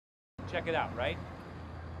Check it out, right?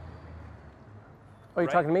 Oh, you're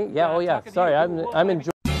Right? talking to me? Yeah. I'm Oh, yeah. talking to Sorry, you. I'm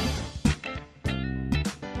enjoying.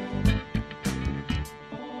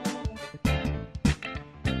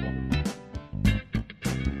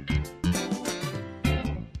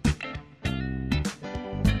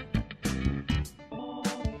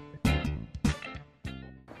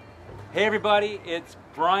 Hey everybody, it's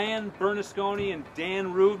Brian Bernasconi and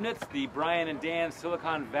Dan Rubnitz, the Brian and Dan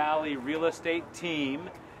Silicon Valley real estate team,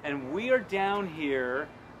 and we are down here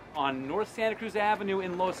on North Santa Cruz Avenue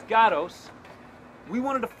in Los Gatos. We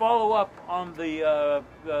wanted to follow up on the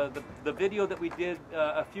video that we did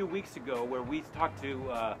a few weeks ago where we talked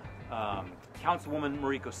to Councilwoman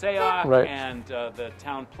Mariko Sayoc Right. and the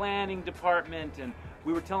town planning department, and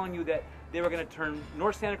we were telling you that they were going to turn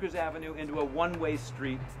North Santa Cruz Avenue into a one-way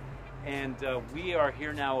street. And we are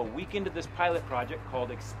here now a week into this pilot project called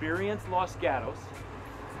Experience Los Gatos.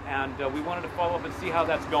 And we wanted to follow up and see how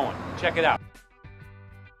that's going. Check it out.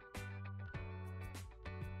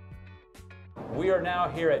 We are now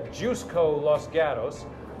here at Juiceco Los Gatos.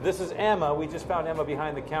 This is Emma. We just found Emma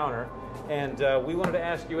behind the counter. And we wanted to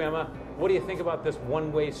ask you, Emma, what do you think about this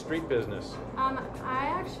one-way street business? I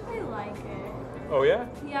actually like it. Oh, yeah?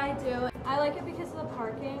 Yeah, I do. I like it because of the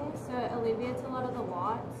parking, so it alleviates a lot of the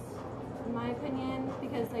lots. In my opinion,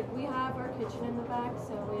 because like we have our kitchen in the back,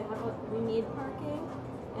 so we need parking,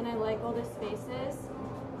 and I like all the spaces.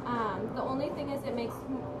 The only thing is it makes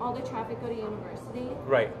all the traffic go to University.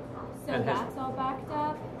 Right. So and that's all backed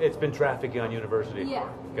up. It's been trafficky on University. Yeah.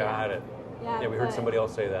 Got it. Yeah, we heard somebody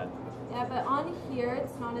else say that. Yeah, but on here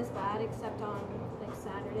it's not as bad, except on like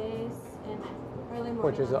Saturdays and early morning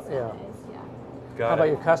Which is, on yeah. Sundays. Yeah. Got How about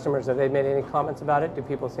it. your customers? Have they made any comments about it? Do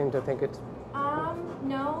people seem to think it's...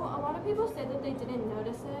 No, a lot of people say that they didn't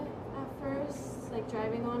notice it at first, like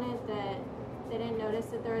driving on it, that they didn't notice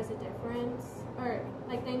that there was a difference, or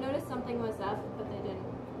like they noticed something was up, but they didn't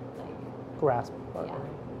like grasp? Yeah.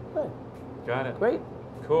 Good. Got it. Great.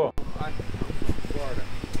 Cool. I'm from Florida,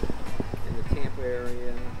 in the Tampa area,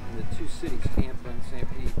 in the two cities, Tampa and St.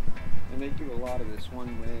 Pete, and they do a lot of this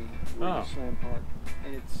one way where you slam park,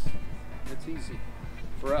 and it's easy.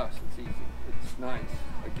 For us, it's easy. It's nice.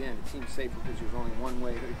 Again, it seems safer because there's only one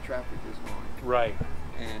way that traffic is going. Right.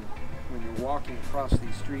 And when you're walking across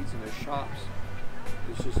these streets and there's shops,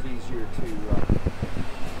 it's just easier to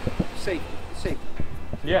safety.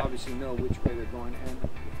 You Yeah. obviously know which way they're going, and the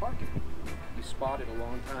parking. You spot it a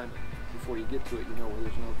long time before you get to it. You know where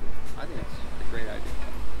there's an opening. I think it's a great idea.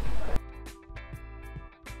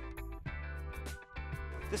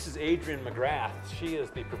 This is Adrienne McGrath. She is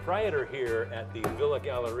the proprietor here at the Villa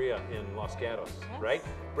Galleria in Los Gatos, Yes. right?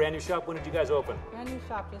 Brand new shop. When did you guys open? Brand new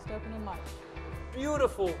shop, just opened in March.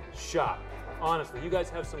 Beautiful shop. Honestly, you guys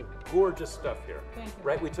have some gorgeous stuff here. Thank you.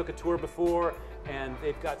 Right? We took a tour before, and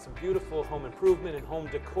they've got some beautiful home improvement and home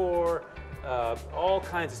decor, all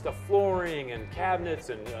kinds of stuff, flooring and cabinets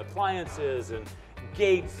and appliances and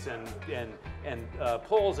gates and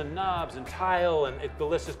poles and knobs and tile, and the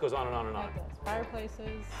list just goes on and on and on. Like this.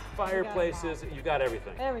 Fireplaces. Fireplaces, you got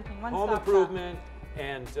everything. Everything. One Home stop improvement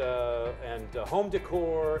and home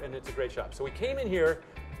decor, and it's a great shop. So we came in here.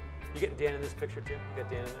 You getting Dan in this picture too? You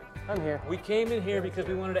got Dan in there? I'm here. We came in here because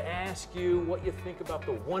we wanted to ask you what you think about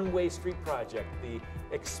the one-way street project, the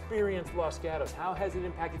Experience Los Gatos. How has it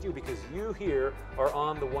impacted you? Because you here are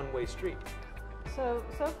on the one-way street. So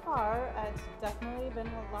far, it's definitely been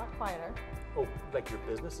a lot quieter. Oh, like your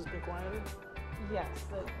business has been quieter? Yes,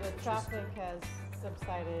 the traffic has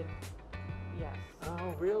subsided. Yes.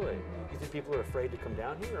 Oh, really? You think people are afraid to come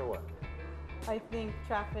down here or what? I think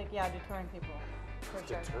traffic, deterring people. For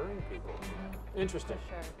sure. Deterring people. Interesting.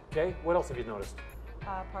 For sure. Okay, what else have you noticed?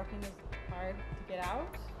 Parking is hard to get out.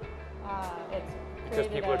 It's Because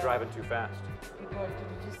people are driving too fast. Did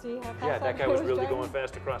you see how fast Yeah, that guy was really driving? going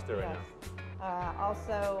fast across there right Yes. now.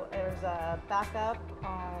 Also, there's a backup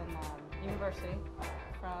on University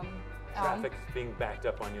from Elm. Traffic being backed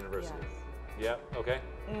up on University. Yes. Yeah, okay.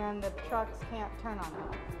 And the trucks can't turn on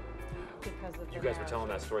it because of the You guys were narrow telling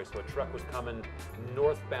that street. story. So a truck was coming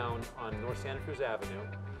northbound on North Santa Cruz Avenue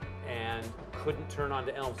and couldn't turn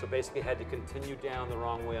onto Elm, so basically had to continue down the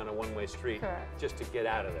wrong way on a one-way street. Correct. Just to get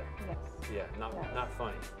out of there. Yes. Yeah, not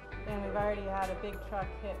funny. And we've already had a big truck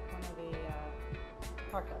hit one of the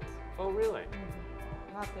parklets. Oh, really?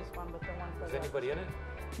 Not this one, but the one for Was anybody in it?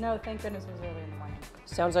 No, thank goodness it was early in the morning.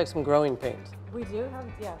 Sounds like some growing pains. We do have,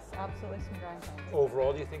 yes, absolutely some growing pains.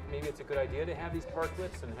 Overall, do you think maybe it's a good idea to have these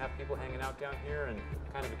parklets and have people hanging out down here and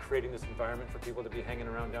kind of creating this environment for people to be hanging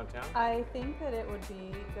around downtown? I think that it would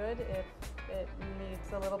be good if it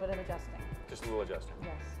needs a little bit of adjusting. Just a little adjusting.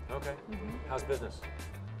 Yes. Okay. How's business?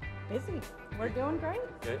 busy. We're doing great.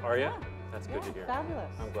 Are you? Yeah. That's good to hear. Fabulous.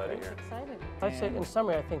 I'm glad to hear. Excited. I'd say in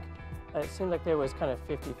summary, I think it seemed like there was kind of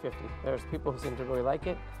 50-50. There's people who seem to really like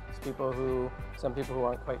it. There's some people who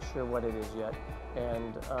aren't quite sure what it is yet.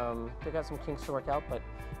 And they got some kinks to work out, but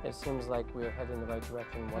it seems like we're heading in the right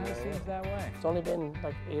direction one It area. seems that way. It's only been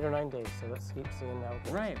like 8 or 9 days, so let's keep seeing how it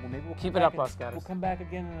goes. Right. Well, maybe we'll Keep come it up, back Los Gatos. We'll come back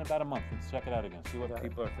again in about a month and check it out again, see what Got it.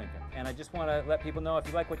 people are thinking. And I just want to let people know, if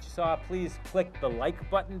you like what you saw, please click the like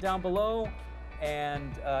button down below.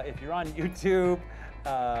 And if you're on YouTube,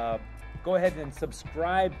 go ahead and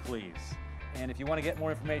subscribe, please. And if you want to get more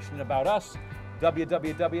information about us,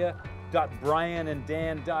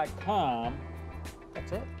 www.briananddan.com.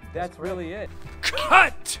 That's it. That's really it.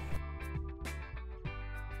 Cut!